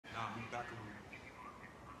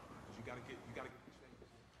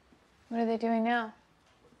What are they doing now?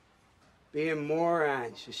 Being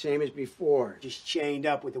morons, the same as before. Just chained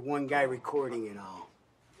up with the one guy recording it all.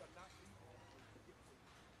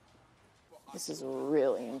 This is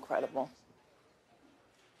really incredible.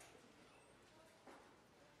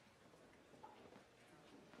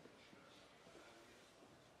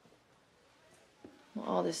 Well,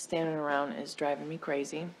 all this standing around is driving me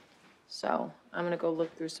crazy. So I'm gonna go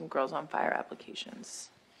look through some Girls on Fire applications.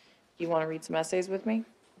 You wanna read some essays with me?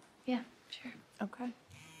 Yeah, sure. Okay.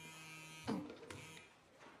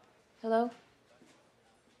 Hello?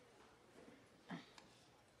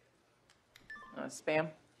 Spam?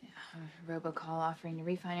 A robocall offering to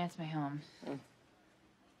refinance my home.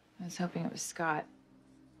 I was hoping it was Scott.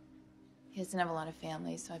 He doesn't have a lot of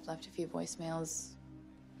family, so I've left a few voicemails.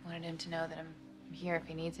 Wanted him to know that I'm here if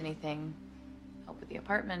he needs anything. Help with the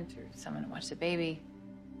apartment or someone to watch the baby.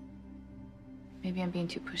 Maybe I'm being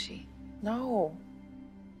too pushy. No.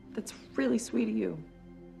 That's really sweet of you.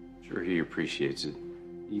 Sure, he appreciates it,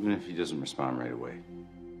 even if he doesn't respond right away.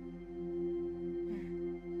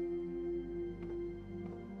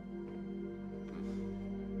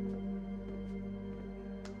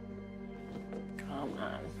 Come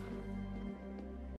on.